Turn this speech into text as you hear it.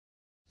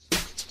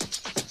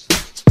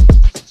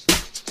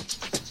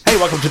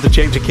welcome to the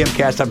James and Kim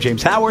Cast. I'm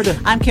James Howard.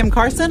 I'm Kim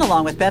Carson,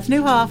 along with Beth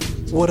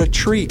Newhoff. What a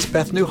treat.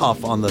 Beth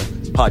Newhoff on the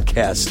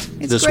podcast this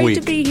week. It's great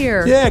to be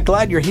here. Yeah,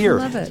 glad you're here.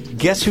 I love it.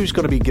 Guess who's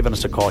going to be giving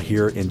us a call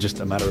here in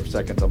just a matter of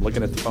seconds? I'm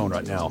looking at the phone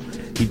right now.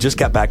 He just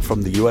got back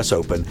from the U.S.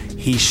 Open.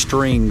 He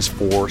strings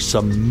for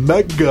some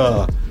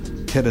mega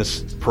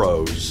tennis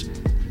pros.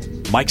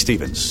 Mike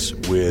Stevens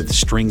with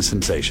String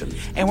Sensation.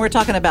 And we're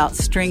talking about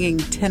stringing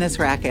tennis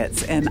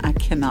rackets, and I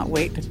cannot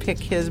wait to pick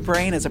his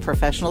brain as a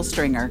professional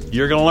stringer.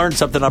 You're going to learn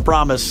something, I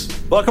promise.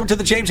 Welcome to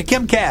the James and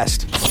Kim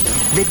Cast.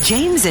 The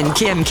James and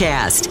Kim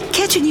Cast,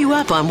 catching you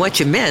up on what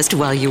you missed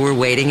while you were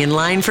waiting in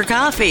line for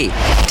coffee.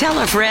 Tell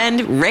a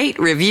friend, rate,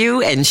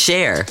 review, and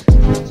share.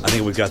 I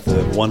think we've got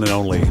the one and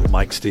only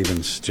Mike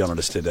Stevens joining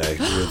us today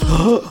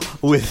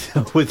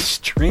with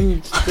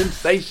String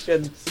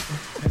Sensations.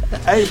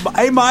 Hey,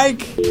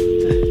 Mike.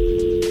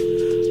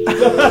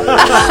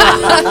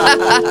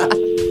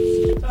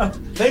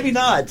 Maybe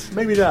not.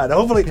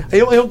 Hopefully,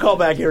 he'll call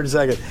back here in a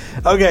second.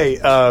 Okay,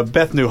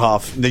 Beth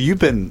Newhoff. Now, you've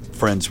been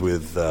friends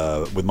with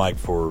Mike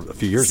for a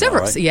few years now,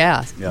 right?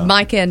 Yeah.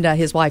 Mike and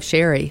his wife,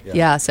 Sherry.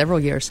 Yeah, several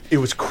years. It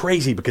was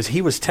crazy because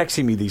he was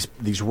texting me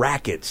these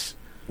rackets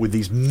with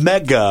these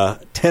mega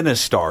tennis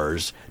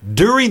stars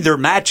during their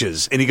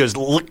matches, and he goes,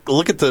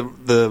 "Look at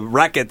the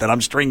racket that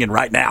I'm stringing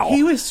right now."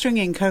 He was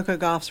stringing Coco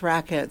Gauff's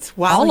rackets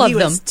while All of he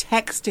was them.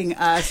 texting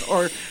us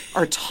or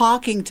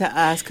talking to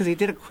us, because he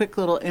did a quick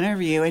little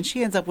interview, and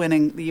she ends up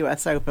winning the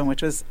U.S. Open,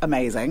 which was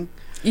amazing.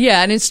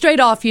 Yeah, and it's straight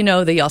off,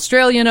 the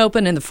Australian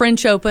Open and the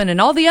French Open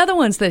and all the other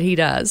ones that he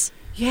does.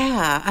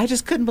 Yeah, I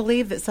just couldn't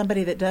believe that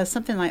somebody that does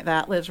something like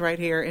that lives right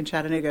here in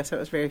Chattanooga, so it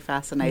was very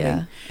fascinating.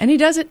 Yeah, and he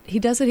does it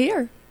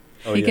here.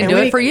 Oh, he yeah. can do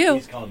it for you.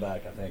 He's coming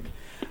back, I think.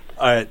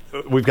 All right,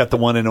 we've got the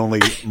one and only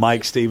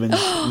Mike Stevens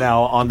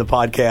now on the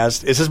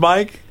podcast. Is this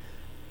Mike?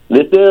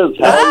 This is.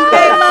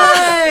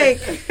 Hey, Mike!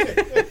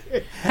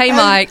 Hey,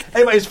 Mike.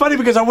 Hey, Mike, it's funny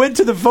because I went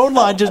to the phone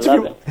line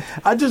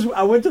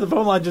I went to the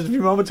phone line just a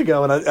few moments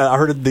ago, and I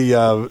heard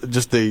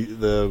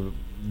the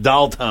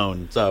dial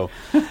tone. So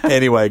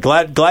anyway,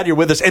 glad you're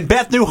with us. And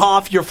Beth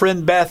Newhoff, your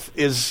friend Beth,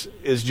 is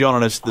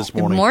joining us this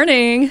morning. Good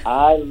morning.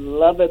 I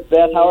love it,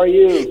 Beth. How are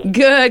you?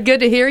 Good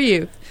to hear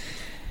you.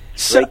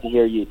 Great to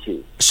hear you,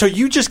 too. So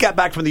you just got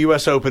back from the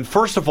U.S. Open.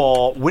 First of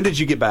all, when did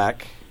you get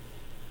back?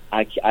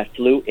 I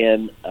flew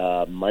in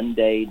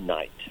Monday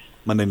night.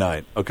 Monday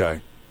night.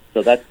 Okay.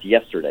 So that's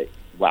yesterday.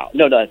 Wow.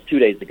 No, that's 2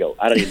 days ago.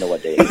 I don't even know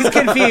what day it is. He's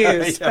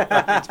confused.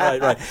 Yeah,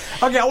 right.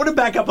 Okay, I want to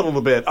back up a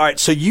little bit. All right,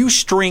 so you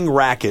string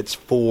rackets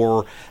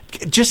for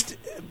just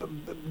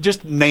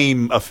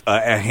name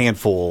a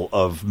handful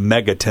of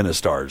mega tennis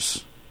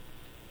stars.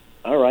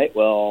 All right.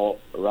 Well,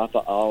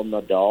 Rafael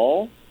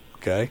Nadal.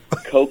 Okay.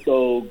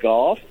 Coco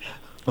Gauff.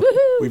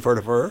 We've heard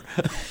of her.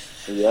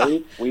 Yeah,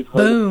 we've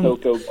heard of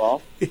Coco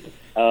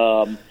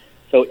Gauff.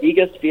 So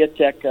Iga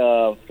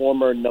Swiatek,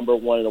 former number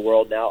one in the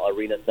world now.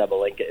 Arina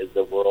Sabalenka is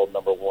the world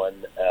number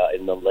one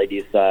in the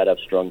ladies' side. I've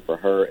strung for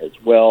her as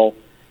well.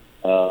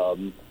 I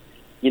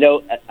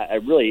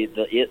really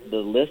the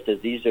list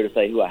is easier to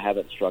say who I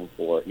haven't strung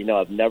for.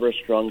 I've never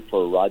strung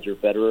for Roger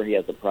Federer. He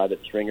has a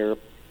private stringer,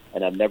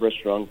 and I've never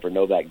strung for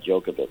Novak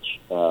Djokovic,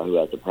 who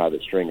has a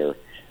private stringer.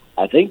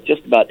 I think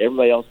just about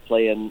everybody else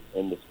playing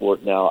in the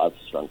sport now I've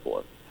strung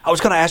for. I was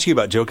going to ask you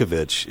about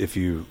Djokovic if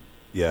you.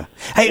 Yeah.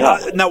 Hey,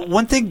 now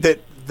one thing that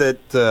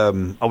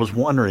I was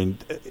wondering,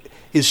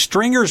 is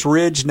Stringer's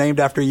Ridge named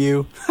after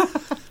you?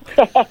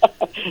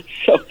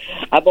 So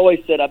I've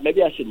always said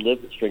maybe I should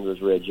live at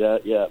Stringer's Ridge.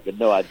 Yeah, but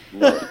no, it's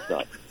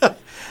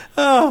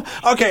not.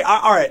 Okay,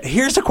 all right.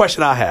 Here's the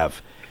question I have.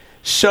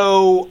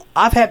 So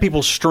I've had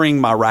people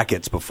string my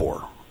rackets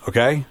before,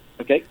 okay?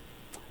 Okay.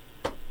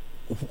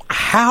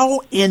 How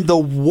in the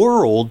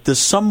world does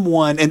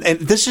someone, and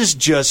this is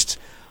just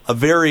a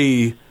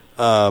very,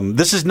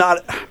 this is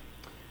not,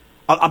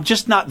 I'm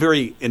just not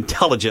very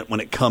intelligent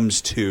when it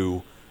comes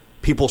to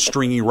people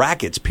stringing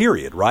rackets,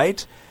 period,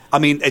 right? I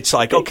mean, it's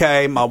like,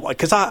 okay,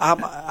 because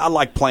I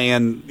like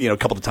playing, a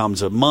couple of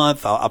times a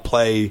month. I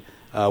play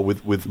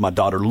with my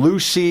daughter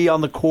Lucy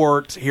on the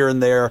court here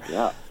and there.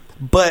 Yeah.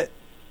 But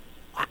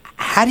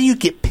how do you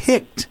get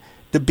picked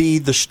to be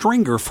the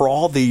stringer for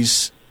all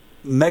these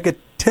mega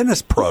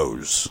tennis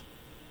pros?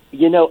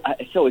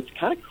 So it's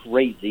kind of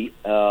crazy.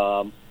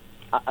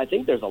 I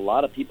think there's a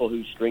lot of people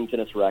who string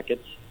tennis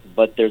rackets,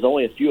 but there's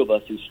only a few of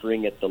us who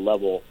string at the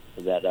level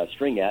that I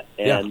string at.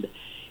 And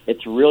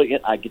it's really,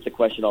 I get the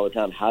question all the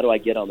time, how do I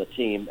get on the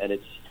team? And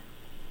it's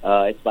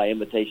by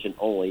invitation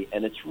only.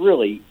 And it's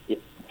really,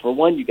 for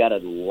one, you got to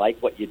like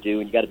what you do,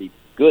 and you got to be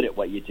good at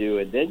what you do.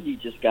 And then you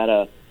just got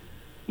to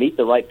meet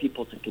the right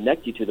people to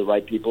connect you to the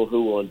right people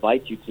who will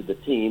invite you to the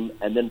team.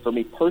 And then for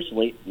me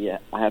personally,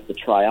 I have to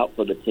try out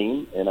for the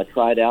team. And I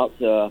tried out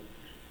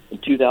in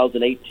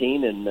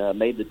 2018 and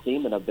made the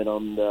team, and I've been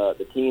on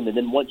the team. And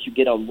then once you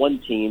get on one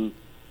team,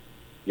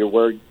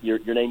 your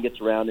name gets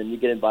around and you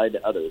get invited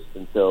to others.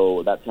 And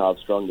so that's how I've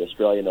strung the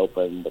Australian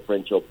Open, the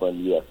French Open,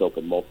 the U.S.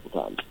 Open multiple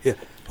times. Yeah.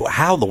 Well,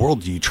 how in the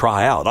world do you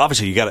try out?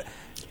 Obviously, you got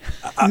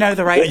to know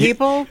the right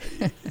people.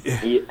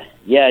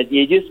 Yeah,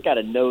 you just got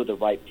to know the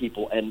right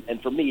people.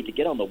 And for me, to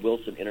get on the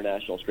Wilson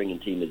International Stringing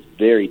Team is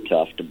very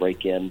tough to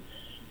break in.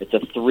 It's a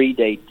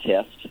 3-day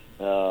test,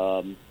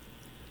 and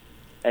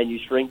you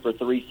string for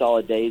 3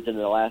 solid days, and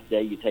the last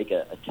day you take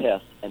a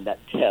test, and that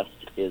test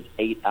is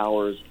 8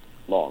 hours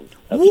long.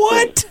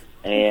 What?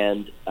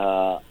 And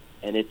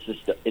it's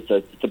just it's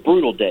a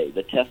brutal day.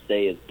 The test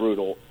day is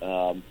brutal,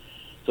 so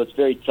it's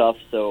very tough.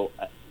 So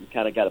you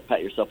kind of got to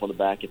pat yourself on the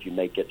back if you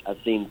make it. I've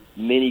seen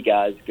many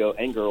guys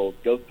and girls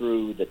go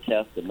through the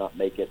test and not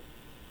make it.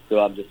 So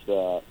I'm just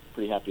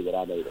pretty happy that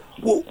I made it.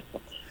 Well,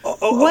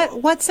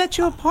 What sets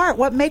you apart?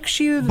 What makes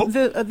you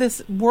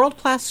this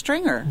world-class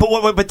stringer?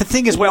 But the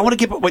thing is, I want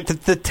to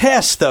get the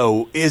test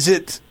though. Is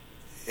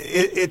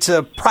it's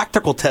a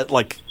practical test,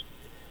 like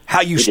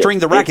how you string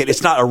the racket.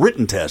 It's not a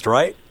written test,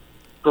 right?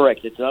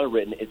 Correct. It's not a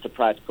written. It's a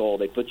practical.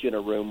 They put you in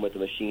a room with a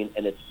machine,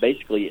 and it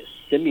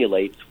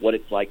simulates what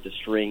it's like to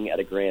string at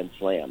a Grand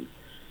Slam.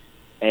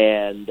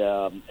 And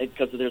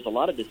because there's a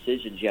lot of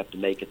decisions you have to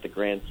make at the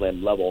Grand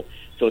Slam level,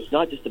 so it's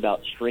not just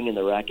about stringing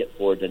the racket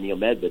for Daniil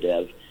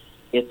Medvedev.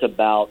 It's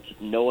about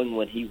knowing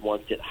when he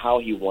wants it, how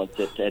he wants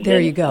it, and there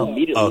then you go.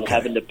 Immediately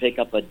having to pick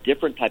up a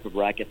different type of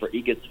racket for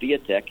Iga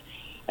Swiatek,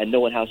 and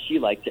knowing how she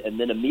likes it, and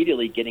then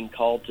immediately getting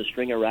called to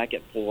string a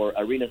racket for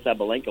Arina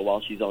Sabalenka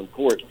while she's on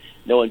court,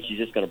 knowing she's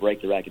just going to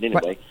break the racket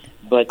anyway. Right.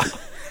 But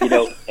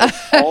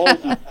it's all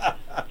these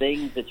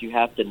things that you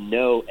have to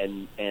know,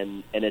 and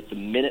it's a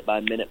minute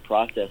by minute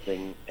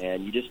processing,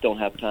 and you just don't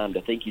have time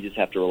to think. You just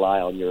have to rely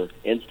on your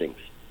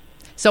instincts.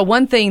 So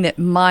one thing that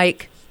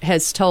Mike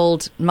has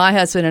told my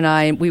husband and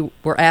I, we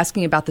were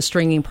asking about the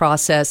stringing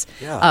process.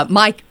 Yeah.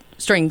 Mike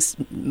strings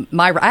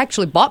I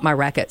actually bought my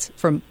rackets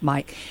from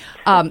Mike.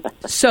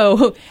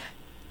 So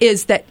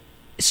is that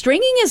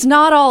stringing is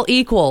not all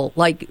equal.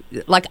 Like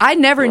I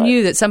never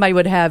knew that somebody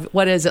would have,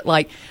 what is it,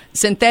 like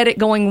synthetic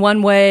going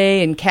one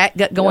way and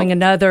catgut going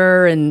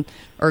another, and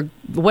or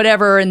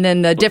whatever, and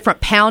then the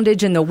different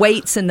poundage and the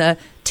weights and the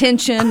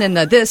tension and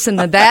the this and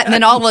the that, and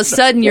then all of a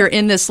sudden you're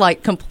in this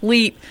like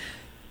complete,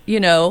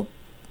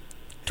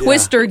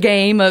 twister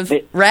game of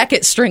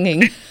racket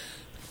stringing.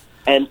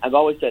 And I've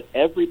always said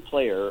every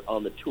player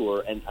on the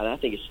tour, and I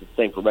think it's the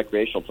same for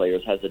recreational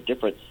players, has a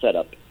different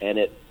setup, and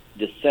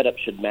the setup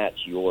should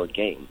match your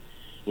game.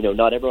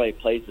 Not everybody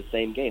plays the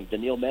same game.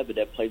 Daniil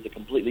Medvedev plays a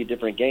completely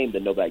different game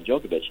than Novak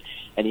Djokovic,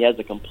 and he has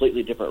a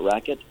completely different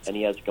racket, and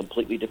he has a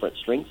completely different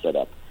string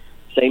setup.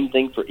 Same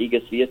thing for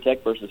Iga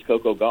Swiatek versus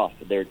Coco Gauff.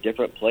 They're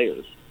different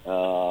players.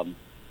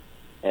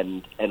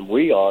 And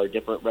we are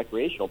different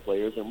recreational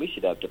players, and we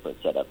should have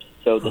different setups.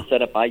 So the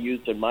setup I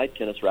used in my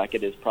tennis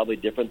racket is probably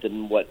different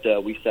than what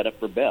we set up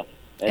for Beth.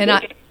 And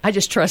I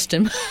just trust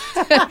him.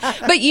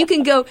 But you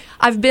can go,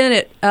 I've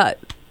been at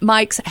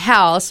Mike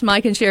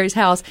and Sherry's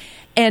house,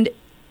 and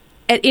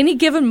at any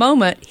given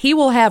moment, he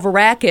will have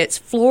rackets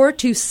floor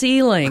to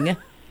ceiling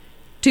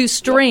to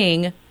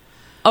string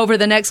over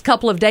the next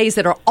couple of days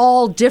that are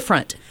all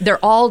different.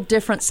 They're all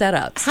different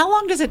setups. How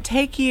long does it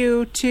take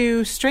you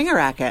to string a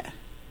racket?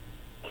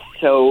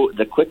 So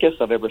the quickest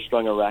I've ever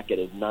strung a racket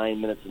is 9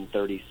 minutes and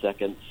 30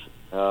 seconds.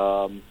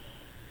 And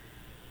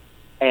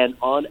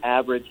on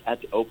average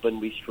at the Open,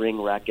 we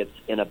string rackets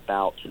in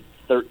about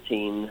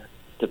 13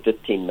 to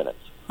 15 minutes.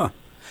 Huh.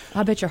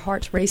 I bet your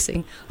heart's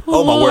racing.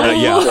 Oh, my word.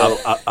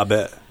 Yeah, I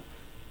bet.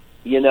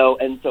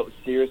 And so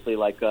seriously,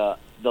 like the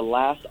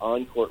last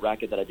on-court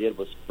racket that I did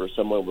was for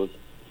someone was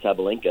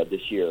Sabalenka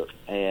this year,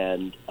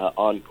 and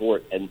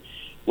on-court. And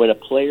when a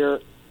player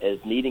is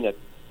needing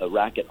a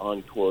racket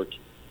on-court,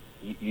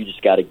 you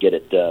just got to get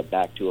it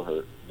back to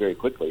her very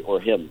quickly, or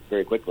him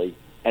very quickly,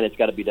 and it's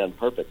got to be done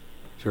perfect.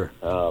 Sure.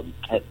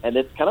 And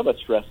it's kind of a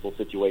stressful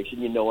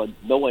situation,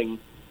 knowing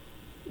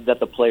that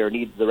the player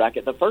needs the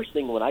racket. The first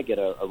thing when I get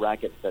a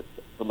racket that's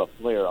from a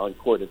player on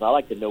court is I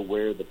like to know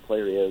where the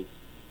player is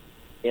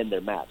in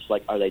their match.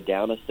 Like, are they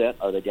down a set?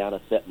 Are they down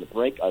a set in the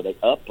break? Are they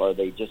up? Are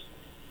they just,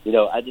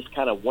 I just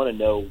kind of want to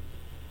know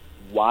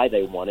why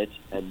they want it,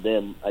 and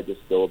then I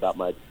just go about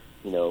my,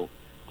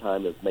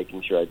 time of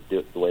making sure I do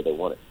it the way they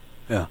want it.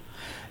 Yeah.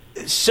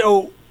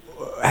 So,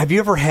 have you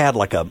ever had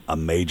like a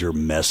major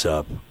mess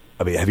up?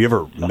 I mean, have you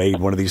ever made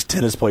one of these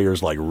tennis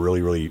players like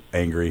really, really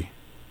angry?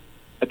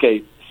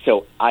 Okay,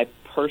 so I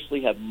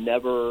personally have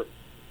never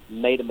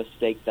made a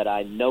mistake that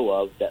I know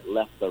of that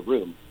left the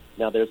room.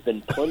 Now, there's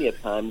been plenty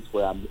of times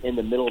where I'm in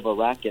the middle of a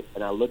racket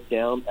and I look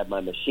down at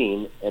my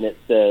machine and it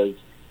says,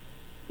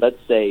 let's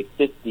say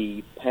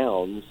 50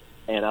 pounds,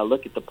 and I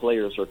look at the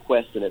player's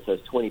request and it says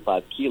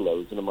 25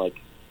 kilos, and I'm like,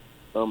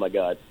 oh my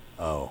God.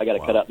 I got to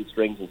cut out these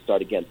strings and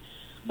start again.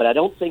 But I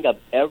don't think I've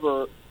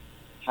ever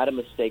had a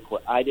mistake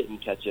where I didn't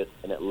catch it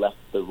and it left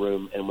the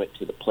room and went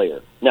to the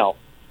player. Now,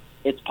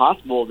 it's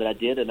possible that I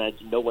did and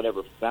no one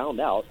ever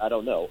found out. I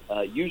don't know.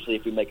 Usually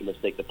if we make a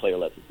mistake, the player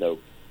lets us know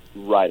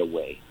right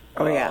away.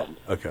 Oh, yeah.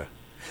 Okay.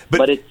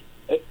 But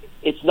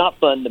it's not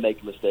fun to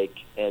make a mistake,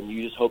 and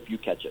you just hope you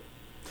catch it.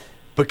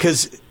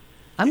 Because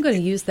I'm going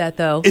to use that,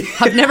 though.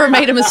 I've never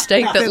made a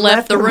mistake that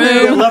left the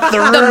room. room.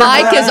 The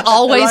mic is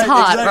always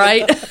hot, exactly.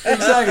 right?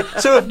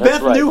 Exactly. So if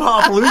Beth right.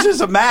 Newhoff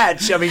loses a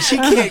match, I mean, she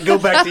can't go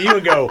back to you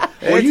and go,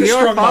 well, you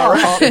strung my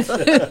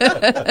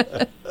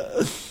racket.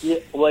 Yeah,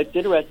 well, it's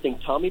interesting.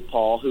 Tommy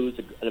Paul, who's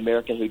an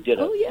American who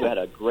who had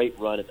a great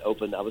run at the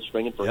Open. I was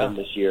stringing for him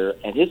this year,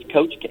 and his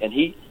coach, and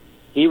he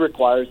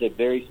requires a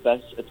very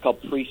special. It's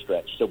called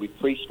pre-stretch. So we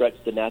pre-stretch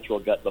the natural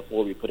gut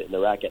before we put it in the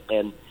racket.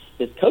 And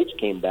his coach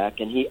came back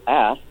and he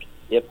asked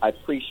if I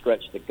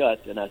pre-stretched the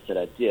gut, and I said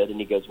I did. And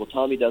he goes, "Well,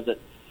 Tommy doesn't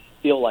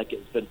feel like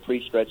it's been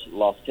pre-stretched. It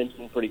lost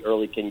tension pretty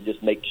early. Can you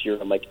just make sure?"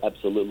 I'm like,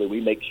 "Absolutely,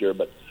 we make sure,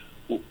 but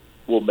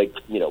we'll make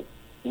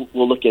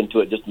we'll look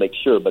into it just to make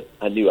sure." But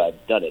I knew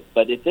I'd done it.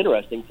 But it's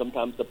interesting.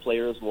 Sometimes the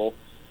players will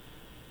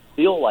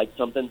feel like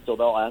something, so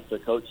they'll ask their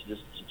coach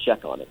just to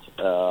check on it.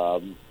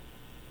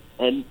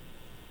 And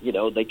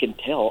they can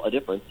tell a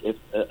difference if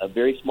a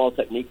very small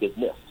technique is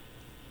missed.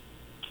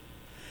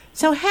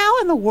 So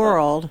how in the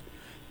world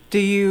do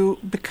you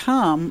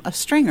become a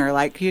stringer?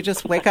 Like, you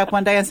just wake up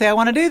one day and say, I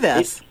want to do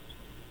this?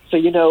 So,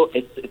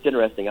 it's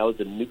interesting. I was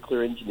a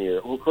nuclear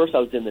engineer. Well, of course, I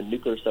was in the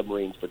nuclear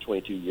submarines for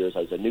 22 years. I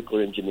was a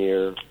nuclear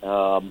engineer.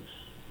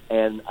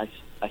 And I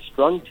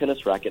strung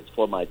tennis rackets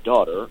for my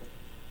daughter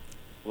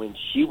when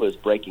she was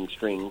breaking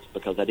strings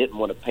because I didn't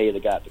want to pay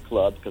the guy at the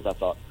club because I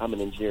thought, I'm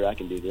an engineer, I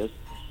can do this.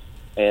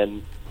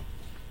 And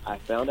I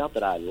found out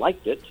that I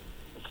liked it.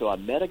 So I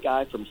met a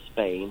guy from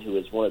Spain who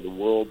is one of the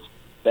world's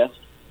best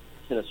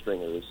tennis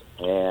stringers,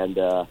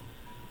 and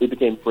we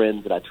became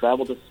friends, and I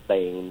traveled to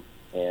Spain,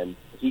 and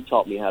he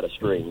taught me how to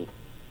string.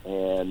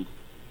 And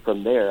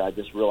from there, I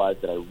just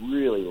realized that I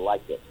really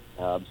liked it.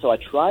 So I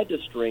tried to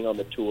string on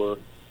the tour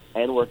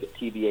and work at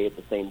TBA at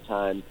the same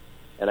time,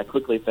 and I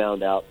quickly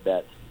found out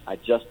that I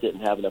just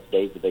didn't have enough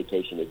days of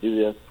vacation to do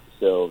this,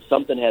 so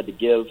something had to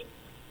give,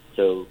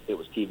 so it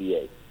was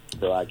TBA.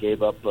 So I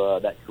gave up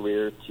that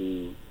career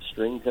to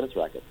string tennis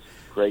rackets.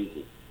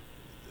 Crazy.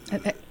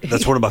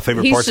 That's one of my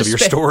favorite parts of your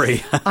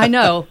story. I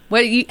know.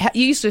 Well, you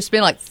used to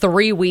spend like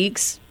 3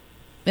 weeks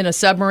in a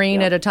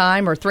submarine at a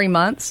time, or 3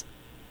 months?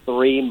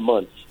 3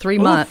 months. 3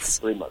 months.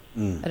 3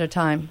 months. At a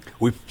time.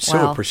 We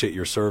so appreciate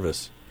your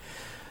service.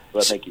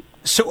 Well, thank you.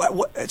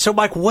 So,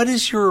 Mike, what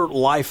is your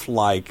life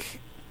like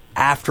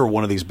after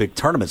one of these big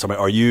tournaments? I mean,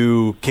 are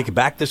you kicking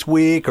back this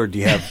week, or do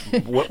you have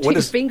what your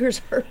is fingers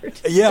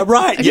hurt? Yeah,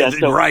 right. Yeah,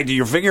 right. Do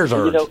your fingers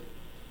hurt?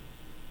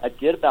 I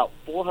did about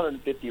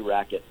 450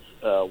 rackets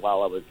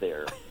while I was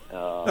there.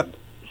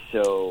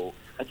 So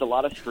that's a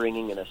lot of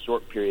stringing in a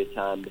short period of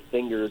time. The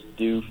fingers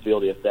do feel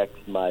the effects.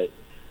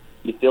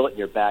 You feel it in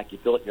your back. You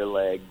feel it in your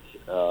legs.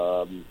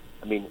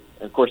 I mean,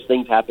 of course,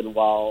 things happen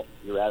while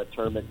you're at a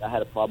tournament. I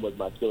had a problem with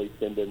my Achilles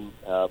tendon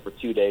for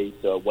 2 days,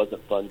 so it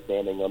wasn't fun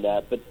standing on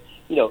that. But,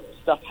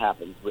 stuff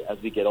happens. As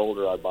we get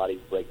older, our bodies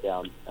break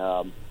down.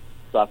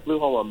 So I flew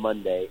home on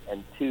Monday,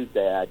 and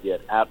Tuesday I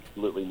did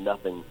absolutely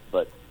nothing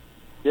but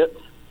sit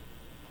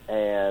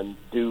and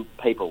do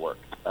paperwork.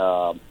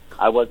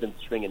 I wasn't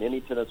stringing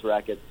any tennis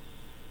rackets.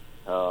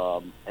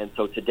 And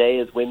so today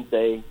is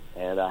Wednesday,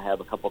 and I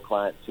have a couple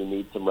clients who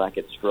need some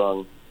rackets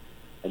strung.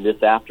 And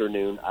this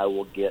afternoon, I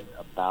will get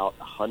about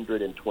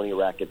 120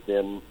 rackets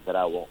in that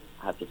I will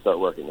have to start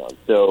working on.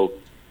 So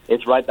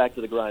it's right back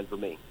to the grind for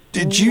me.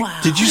 Did you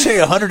say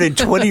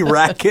 120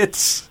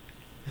 rackets?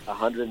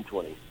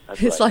 120.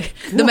 That's It's right.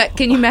 like,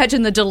 can you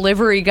imagine the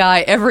delivery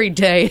guy every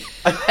day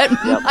at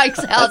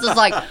Mike's house is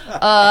like,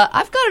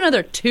 I've got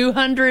another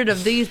 200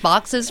 of these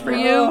boxes for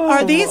you.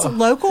 Are these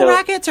local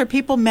rackets, or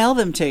people mail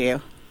them to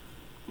you?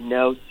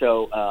 No,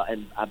 so,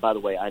 by the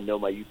way, I know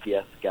my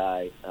UPS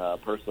guy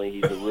personally.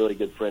 He's a really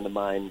good friend of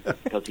mine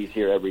because he's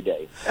here every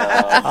day.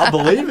 I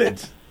believe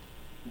it.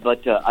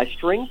 But I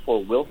string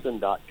for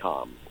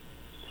Wilson.com.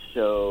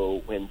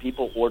 So when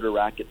people order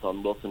rackets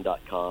on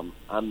Wilson.com,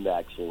 I'm the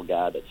actual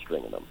guy that's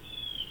stringing them.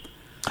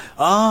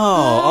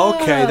 Oh,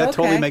 okay. That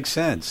totally makes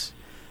sense.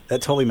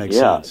 That totally makes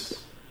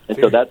sense. And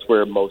so that's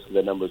where most of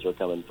the numbers are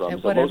coming from.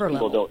 At So most people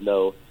level. don't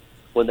know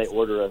when they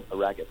order a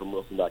racket from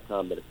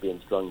Wilson.com that it's being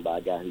strung by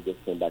a guy who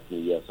just came back from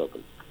the U.S.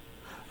 Open.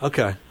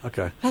 Okay.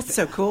 That's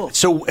so cool.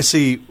 So,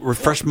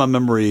 refresh my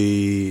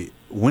memory.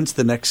 When's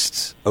the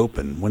next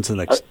Open? When's the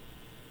next?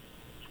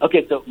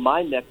 Okay, so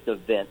my next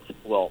event,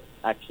 well,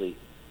 actually,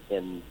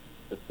 the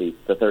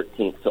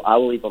 13th. So I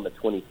will leave on the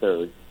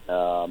 23rd.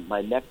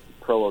 My next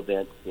pro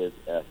event is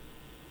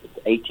it's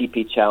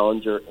ATP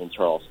Challenger in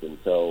Charleston.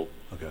 So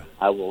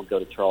I will go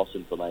to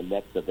Charleston for my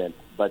next event.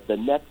 But the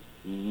next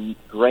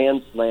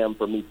Grand Slam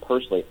for me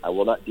personally, I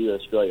will not do the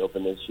Australia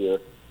Open this year,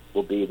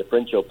 will be the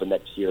French Open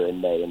next year in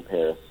May in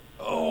Paris.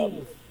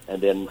 And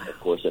then, of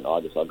course, in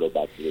August, I'll go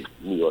back to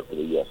New York for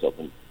the U.S.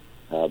 Open.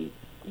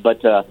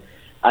 But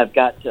I've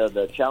got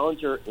the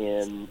Challenger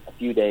in a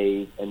few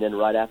days, and then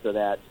right after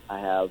that, I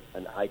have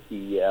an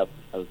ITF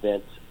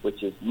event,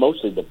 which is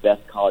mostly the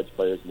best college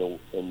players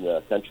in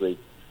the country.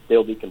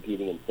 They'll be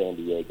competing in San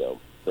Diego.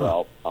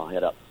 So I'll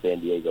head up to San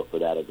Diego for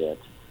that event.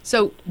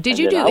 So did And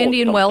you then do I will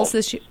Indian come Wells home.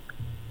 this year?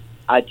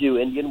 I do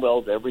Indian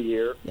Wells every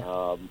year,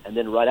 and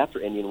then right after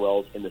Indian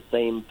Wells, in the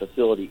same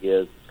facility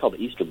is it's called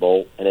the Easter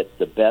Bowl, and it's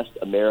the best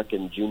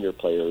American junior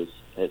players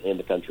in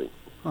the country.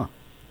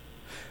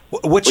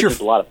 What's which your is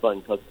a lot of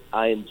fun because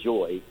I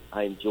enjoy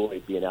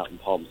being out in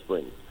Palm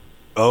Springs.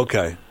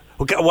 Okay.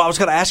 Well, I was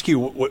going to ask you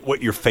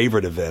what your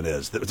favorite event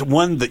is. The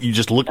one that you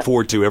just look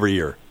forward to every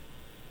year.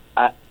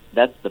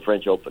 That's the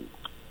French Open.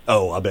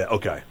 Oh, I bet.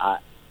 Okay. I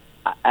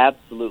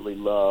absolutely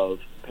love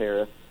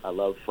Paris. I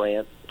love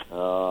France.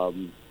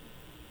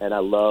 And I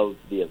love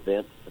the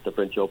event at the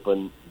French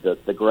Open.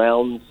 The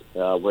grounds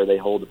where they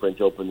hold the French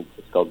Open,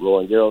 it's called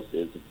Roland Garros,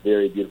 is a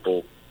very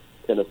beautiful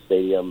tennis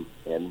stadium,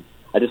 and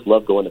I just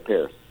love going to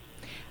Paris.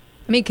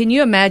 I mean, can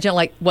you imagine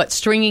like what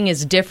stringing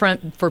is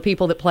different for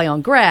people that play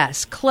on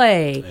grass,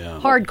 clay,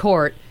 hard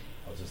court?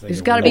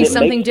 There's got to be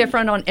something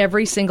different on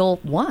every single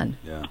one.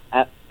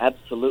 Yeah,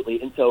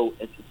 absolutely. And so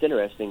it's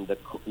interesting.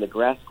 The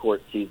grass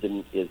court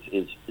season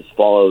is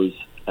follows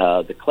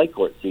the clay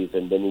court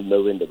season. Then you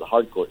move into the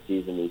hard court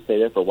season and you stay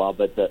there for a while.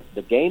 But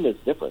the game is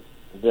different.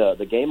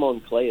 The game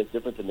on clay is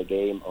different than the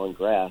game on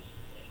grass.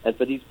 And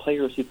for these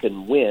players who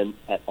can win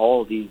at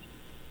all of these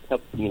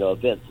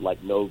events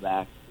like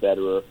Novak,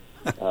 Federer,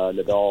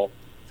 Nadal,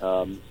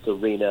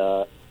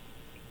 Serena,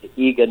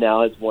 Iga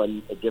now has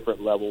won at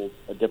different levels,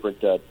 at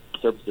different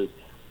surfaces.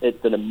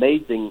 It's an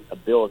amazing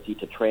ability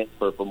to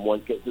transfer from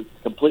one. It's a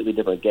completely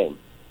different game.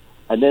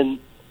 And then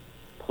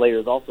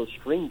players also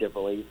string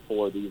differently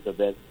for these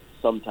events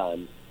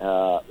sometimes.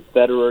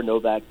 Federer,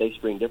 Novak, they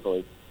string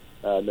differently.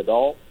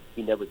 Nadal,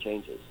 he never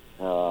changes.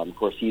 Of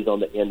course, he's on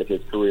the end of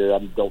his career. I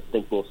don't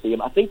think we'll see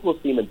him. I think we'll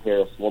see him in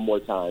Paris one more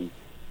time.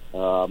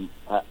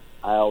 I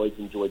always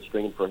enjoyed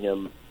stringing for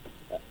him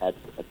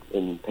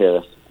in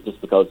Paris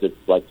just because it's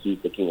like he's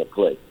the king of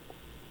clay.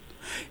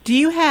 Do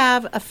you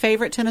have a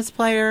favorite tennis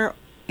player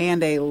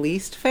and a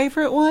least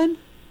favorite one?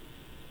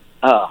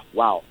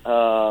 Wow.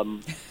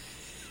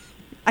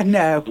 I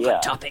know. Yeah,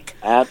 topic.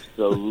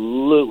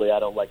 Absolutely. I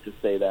don't like to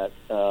say that.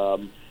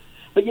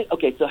 But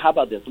okay, so how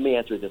about this? Let me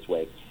answer it this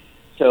way.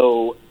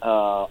 So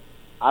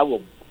I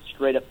will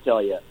straight up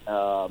tell you,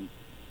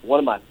 one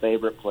of my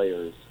favorite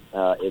players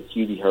is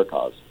Hubie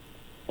Hurkacz.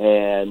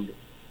 And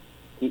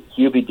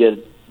Hubie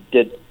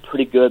did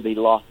pretty good, but he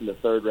lost in the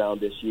third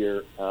round this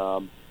year.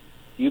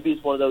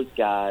 Hubie's one of those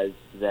guys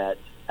that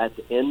at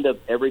the end of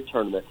every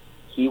tournament,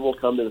 he will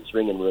come to the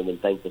stringing room and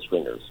thank the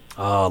stringers.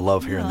 Oh, I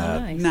love hearing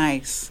that.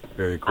 Nice.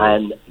 Very cool.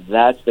 And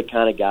that's the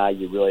kind of guy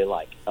you really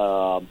like.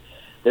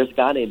 There's a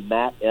guy named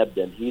Matt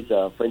Ebden. He's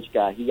a French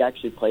guy. He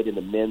actually played in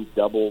the men's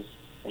doubles.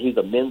 He's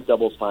a men's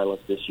doubles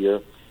finalist this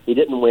year. He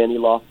didn't win. He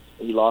lost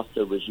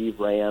to Rajiv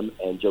Ram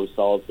and Joe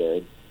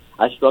Salisbury.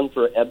 I strung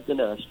for Ebden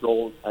and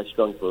I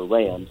strung for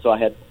Ram. So I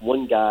had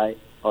one guy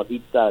on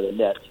each side of the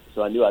net,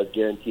 so I knew I was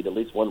guaranteed at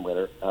least one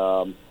winner.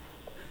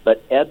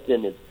 But Matt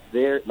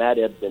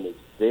Ebden is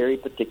very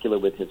particular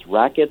with his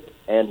racket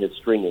and his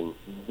stringing,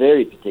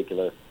 very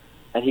particular,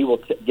 and he will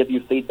give you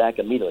feedback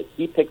immediately.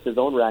 He picks his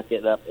own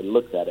racket up and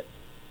looks at it.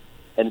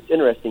 And it's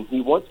interesting, he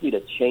wants me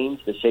to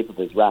change the shape of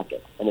his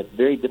racket, and it's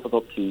very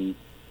difficult to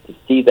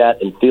see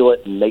that and feel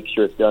it and make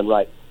sure it's done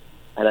right.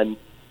 And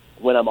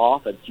when I'm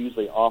off, it's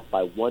usually off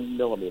by 1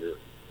 millimeter.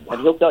 Wow.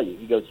 And he'll tell you,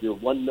 he goes, you're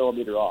 1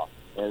 millimeter off.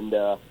 And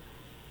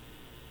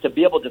to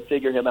be able to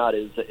figure him out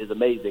is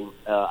amazing.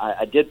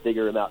 I did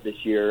figure him out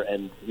this year,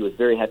 and he was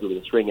very happy with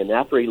the string. And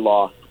after he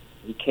lost,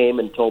 he came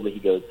and told me, he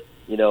goes,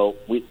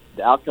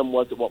 the outcome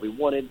wasn't what we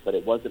wanted, but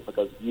it wasn't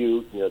because of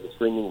you. The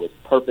stringing was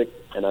perfect,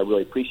 and I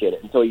really appreciate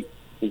it. And so he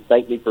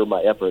thanked me for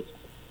my efforts.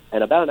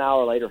 And about an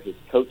hour later, his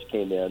coach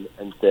came in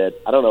and said,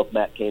 I don't know if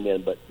Matt came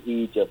in, but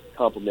he just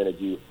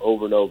complimented you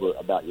over and over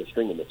about your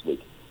stringing this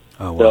week.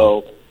 Oh, wow.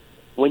 So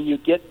when you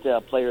get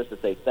players to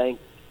say thanks,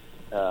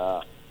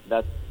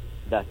 that's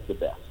the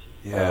best.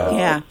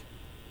 Yeah.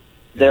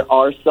 There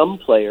are some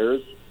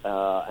players,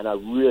 and I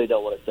really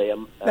don't want to say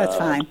them. That's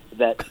fine.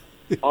 That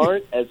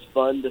aren't as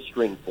fun to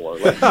string for.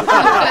 Right.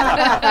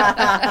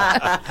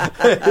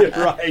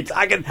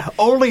 I can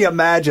only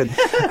imagine.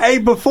 Hey,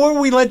 before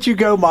we let you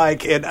go,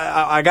 Mike, and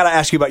I got to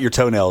ask you about your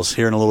toenails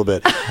here in a little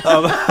bit.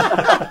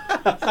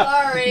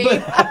 Sorry.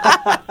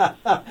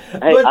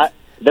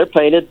 They're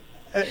painted.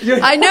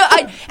 I know.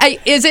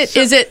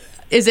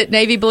 Is it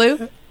navy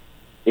blue?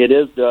 It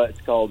is.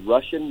 It's called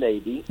Russian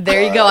Navy.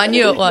 There you go. I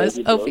knew it was.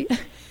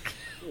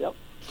 Yep.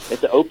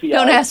 It's an OPI.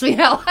 Don't ask me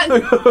how.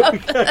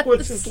 Okay, we'll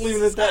just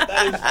leave it at that.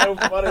 That is so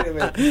funny to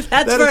me.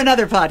 That's for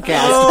another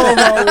podcast. Oh,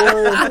 my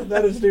word.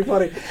 That is too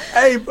funny.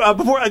 Hey,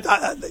 before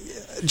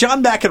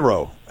John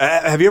McEnroe.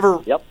 Have you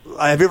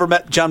ever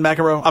met John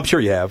McEnroe? I'm sure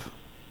you have.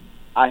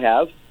 I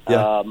have.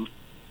 Yeah.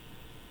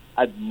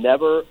 I've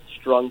never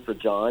strung for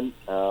John,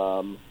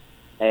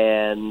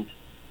 and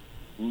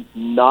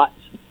not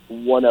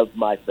one of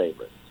my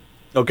favorites.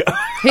 Okay.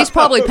 He's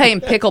probably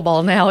playing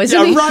pickleball now,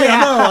 isn't he? Right,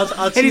 Yeah. I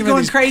know. And he's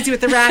going crazy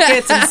with the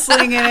rackets and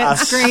slinging it and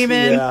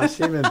screaming. Yeah, I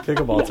see him in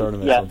pickleball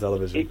tournaments on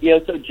television.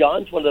 So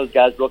John's one of those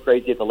guys real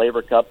crazy at the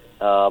Laver Cup.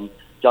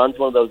 John's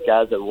one of those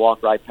guys that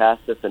walk right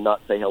past us and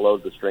not say hello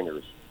to the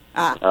stringers.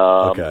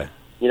 Okay.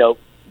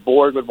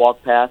 Borg would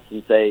walk past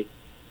and say,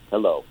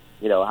 hello.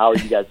 You know, how are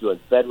you guys doing?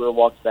 Federer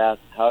walks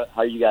past. How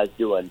are you guys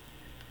doing?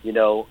 You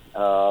know,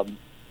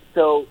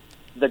 so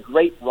the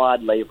great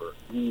Rod Laver,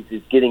 he's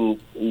getting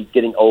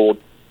old.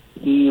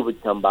 He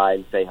would come by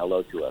and say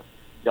hello to us.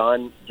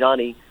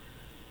 Johnny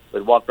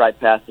would walk right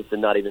past us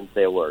and not even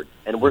say a word.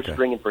 And we're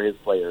stringing for his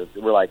players.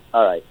 And we're like,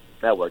 all right,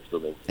 that works for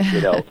me.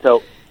 You know,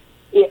 so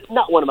it's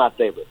not one of my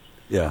favorites.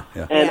 Yeah,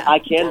 yeah. And I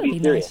can be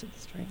serious. Nice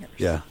with stringers.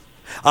 Yeah.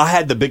 I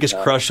had the biggest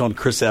crush on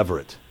Chris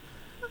Everett.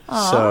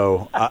 Aww.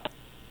 So,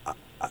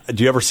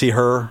 do you ever see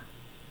her?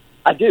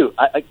 I do.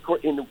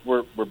 And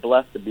we're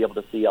blessed to be able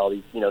to see all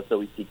these. You know, so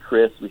we see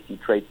Chris, we see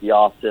Tracy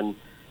Austin,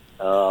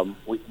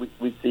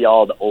 we see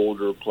all the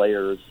older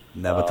players.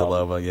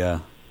 Navratilova, yeah.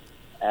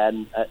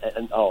 And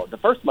the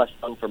first time I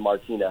sung for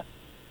Martina,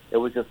 it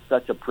was just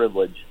such a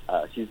privilege.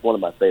 She's one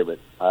of my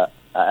favorites. I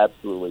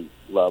absolutely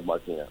love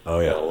Martina. Oh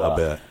yeah, so, I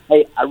bet.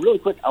 Hey, I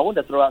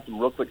wanted to throw out some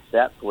real quick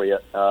stats for you.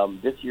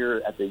 This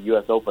year at the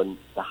U.S. Open,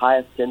 the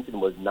highest tension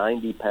was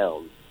 90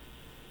 pounds.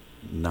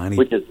 90,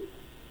 which is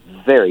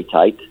very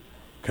tight.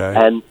 Okay.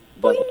 And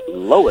the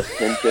lowest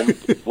tension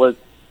was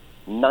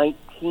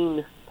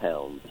 19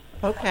 pounds.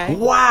 Okay.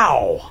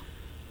 Wow.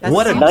 That's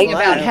What a seems night low.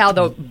 About how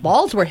the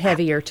balls were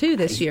heavier, too,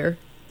 this year.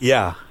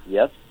 Yeah.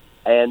 Yes.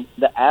 And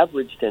the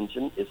average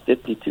tension is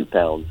 52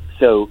 pounds.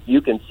 So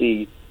you can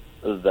see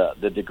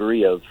the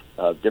degree of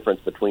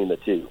difference between the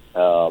two.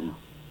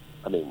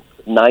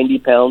 90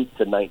 pounds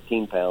to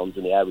 19 pounds,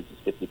 and the average is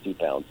 52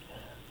 pounds.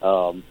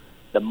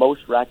 The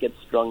most rackets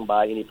strung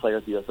by any player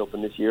at the U.S.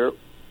 Open this year,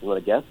 you want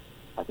to guess?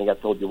 I think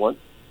I've told you once.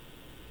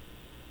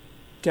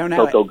 Don't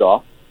know Coco it.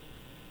 Gauff.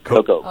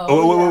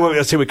 Coco. Wait.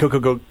 Let's see what Coco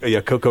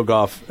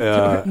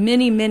Gauff.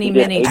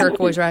 Many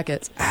turquoise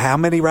rackets. How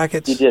many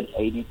rackets? He did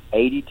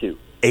 82.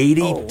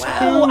 80.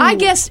 Oh, I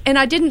guessed, and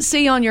I didn't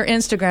see on your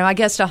Instagram, I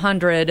guessed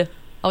 100.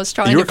 I was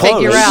trying You to were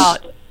close. figure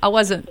out. I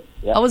wasn't.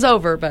 Yep. I was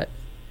over, but.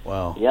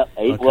 Wow. Yep.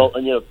 8. Okay. Well,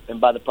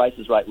 and by the Price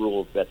is Right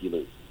rules, Beth, you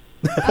lose.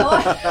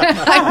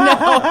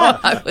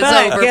 I was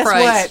But guess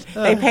overpriced.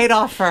 what? They paid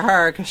off for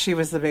her because she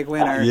was the big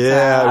winner.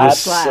 Yeah, so it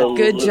was Absolutely.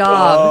 Good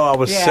job. Oh, I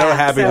was so Yeah,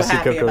 happy so to see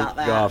happy Coco about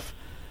that. Gauff.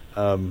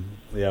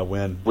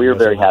 Win. We are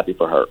very happy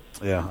for her.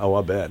 Yeah. Oh,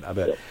 I bet.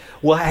 Yeah.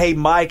 Well, hey,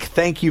 Mike,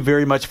 thank you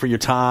very much for your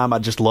time. I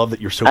just love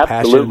that you're so passionate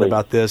Absolutely.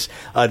 about this.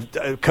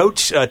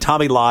 Coach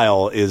Tommy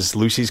Lyle is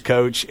Lucy's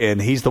coach,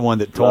 and he's the one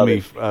that told Love me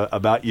it.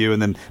 about you.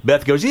 And then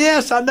Beth goes,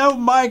 "Yes, I know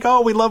Mike.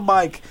 Oh, we love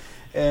Mike."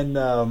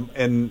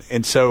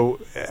 And so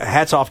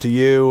hats off to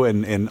you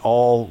and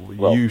all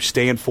you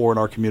stand for in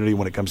our community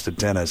when it comes to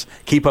tennis.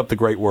 Keep up the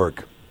great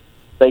work.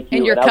 Thank you.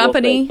 And your I will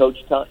company? say,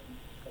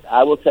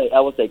 I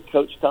will say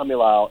Coach Tommy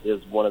Lyle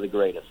is one of the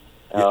greatest.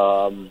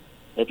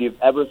 If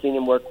you've ever seen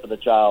him work with a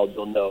child,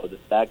 you'll know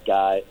that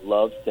guy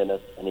loves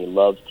tennis and he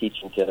loves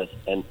teaching tennis.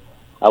 And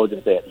I would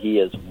just say it, he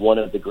is one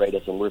of the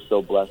greatest, and we're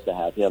so blessed to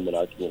have him in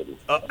our community.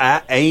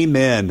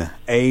 Amen.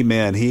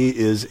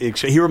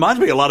 He reminds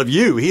me a lot of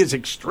you. He is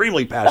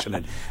extremely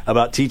passionate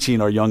about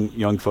teaching our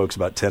young folks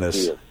about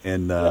tennis,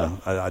 and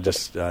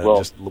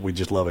we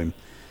just love him.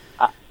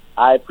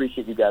 I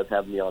appreciate you guys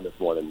having me on this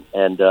morning.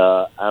 And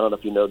I don't know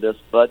if you know this,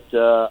 but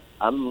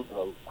I'm going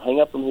to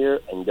hang up from here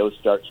and go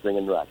start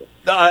stringing rackets.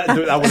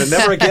 I would have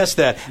never guessed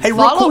that. Hey,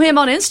 Follow him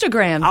on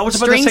Instagram. I was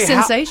about String to say,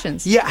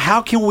 Sensations.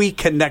 How can we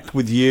connect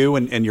with you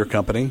and your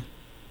company?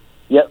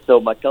 Yep, so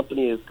my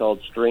company is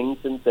called String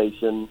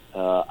Sensation.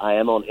 I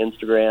am on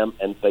Instagram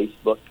and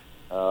Facebook.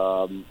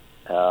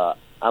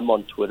 I'm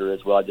on Twitter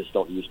as well. I just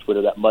don't use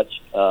Twitter that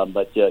much.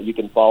 But you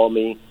can follow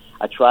me.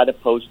 I try to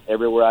post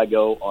everywhere I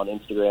go on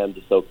Instagram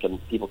just so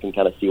people can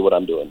kind of see what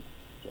I'm doing.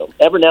 So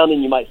every now and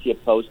then you might see a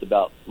post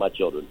about my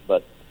children,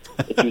 but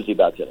it's usually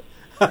about tennis.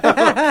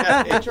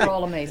 You're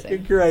all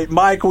amazing. Great.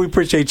 Mike, we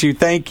appreciate you.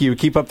 Thank you.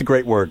 Keep up the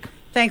great work.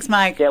 Thanks,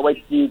 Mike. Can't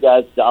wait to see you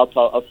guys.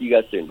 I'll see you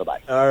guys soon.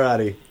 Bye-bye. All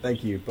righty.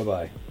 Thank you.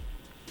 Bye-bye.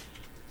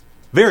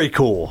 Very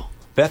cool.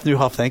 Beth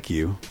Newhoff, thank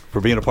you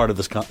for being a part of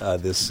this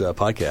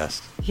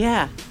podcast.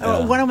 Yeah.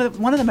 One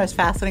of the most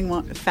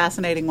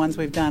fascinating ones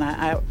we've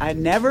done. I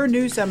never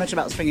knew so much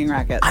about stringing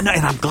rackets. I know,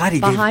 and I'm glad he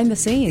Behind the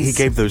scenes. He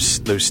gave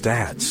those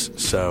stats.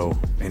 So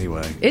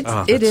anyway,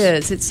 It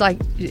is. It's like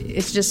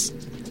it's just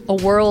a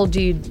world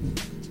you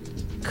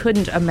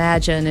couldn't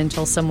imagine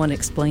until someone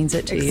explains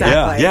it to you.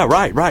 Exactly. Yeah.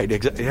 Right.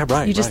 Yeah.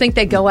 Right. You just think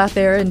they go out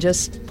there and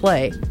just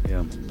play.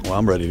 Yeah. Well,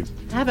 I'm ready.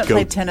 I haven't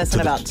played tennis in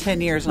about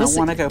 10 years, and I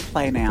want to go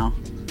play now.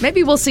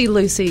 Maybe we'll see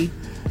Lucy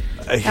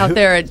out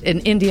there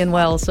in Indian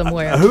Wells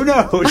somewhere. Who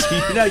knows?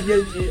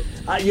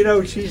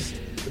 She's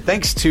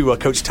thanks to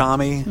Coach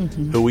Tommy,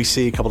 who we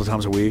see a couple of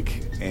times a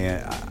week,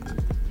 and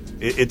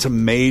it's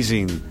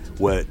amazing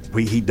what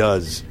he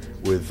does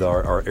with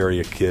our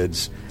area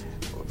kids.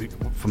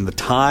 From the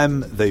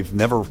time they've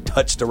never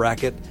touched a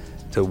racket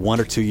to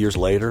 1 or 2 years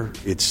later,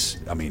 it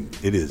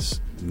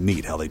is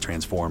neat how they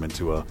transform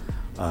into a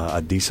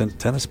a decent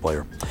tennis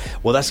player.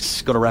 Well,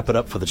 that's going to wrap it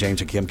up for the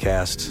James and Kim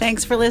cast.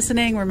 Thanks for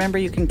listening. Remember,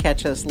 you can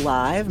catch us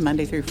live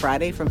Monday through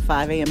Friday from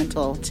 5 a.m.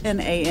 until 10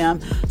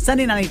 a.m.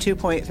 Sunday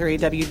 92.3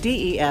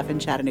 WDEF in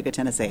Chattanooga,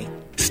 Tennessee.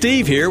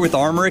 Steve here with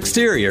Armor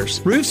Exteriors.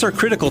 Roofs are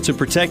critical to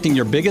protecting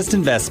your biggest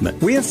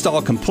investment. We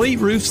install complete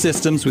roof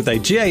systems with a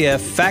GAF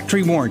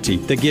factory warranty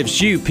that gives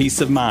you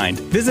peace of mind.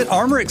 Visit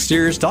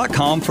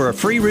armorexteriors.com for a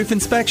free roof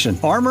inspection.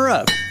 Armor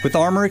up with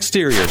Armor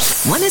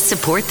Exteriors. Want to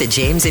support the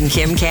James and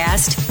Kim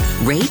cast?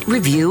 Rate,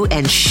 review,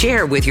 and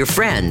share with your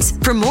friends.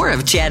 For more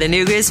of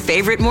Chattanooga's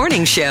favorite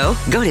morning show,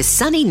 go to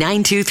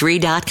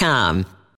sunny923.com.